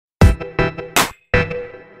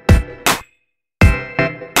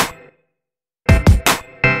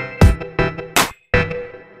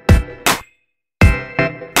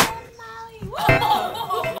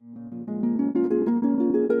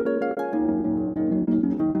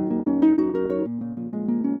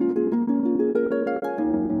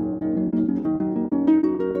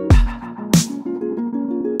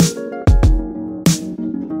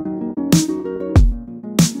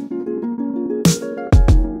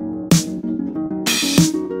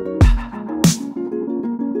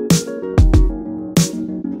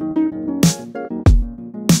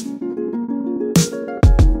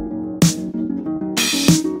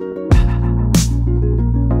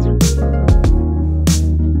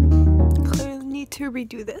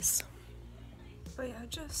redo this. But yeah,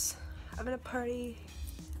 just having a party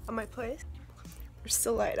at my place. We're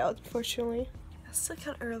still light out, unfortunately. It's still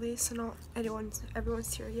kind of early, so not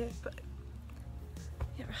everyone's here yet, but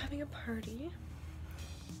yeah, we're having a party.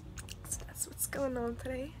 So that's what's going on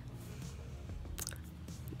today.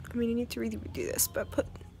 I mean, I need to really redo this, but put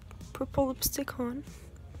purple lipstick on.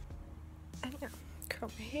 And yeah,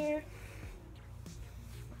 curl my hair.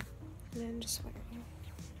 And then just wearing.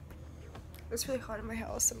 It's really hot in my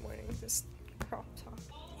house. I'm wearing this crop top,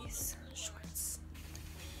 these shorts.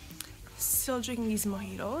 Still drinking these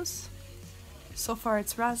mojitos. So far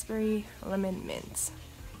it's raspberry, lemon, mint.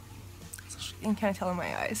 So you can kind of tell in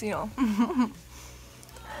my eyes, you know.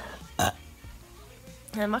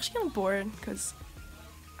 And I'm actually kind of bored because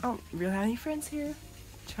I don't really have any friends here. I'm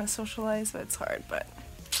trying to socialize, but it's hard. But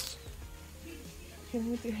I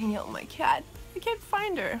need to hang out with my cat. I can't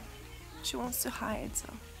find her. She wants to hide, so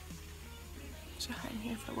she'll hide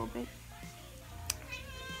here for a little bit.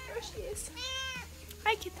 There she is.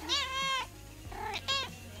 Hi, kitten.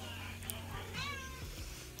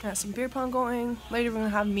 Got some beer pong going. Later we're gonna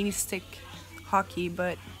have mini stick hockey,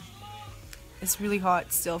 but it's really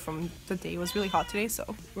hot still from the day. It was really hot today,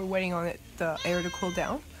 so we're waiting on the air to cool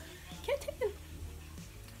down. Kitten.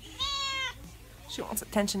 She wants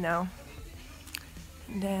attention now.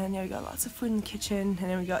 And then yeah, we got lots of food in the kitchen, and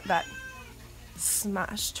then we got that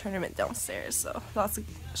Smash tournament downstairs, so lots of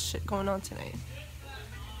shit going on tonight.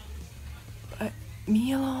 But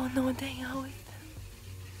me alone, no one to hang out with.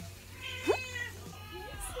 Yes,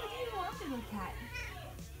 what do you want, little cat?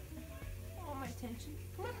 You want my attention?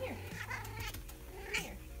 Come up here. Come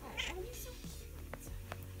here. Oh, you're so cute.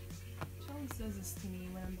 She always does this to me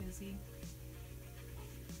when I'm busy.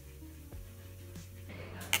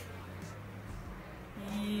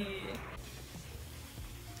 Yeah.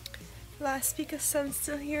 Last peak of sun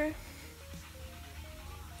still here.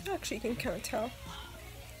 Actually, you can kind of tell.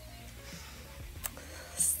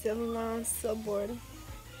 Still alone, still bored.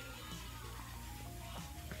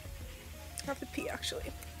 I have to pee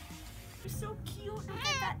actually. You're so cute. Look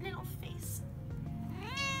at that little face.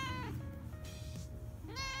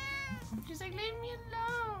 She's like, leave me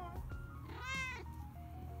alone.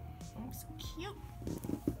 I'm so cute.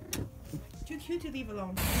 Too cute to leave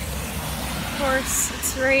alone. Of course,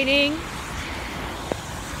 it's raining.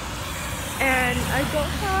 And I don't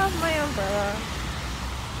have my umbrella.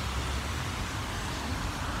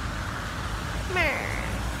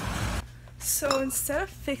 So instead of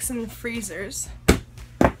fixing the freezers,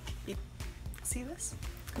 you see this?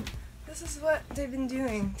 This is what they've been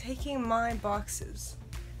doing, taking my boxes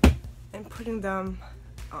and putting them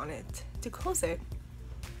on it to close it.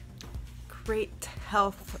 Great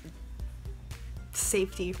health,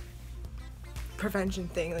 safety, prevention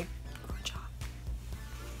thing. Like,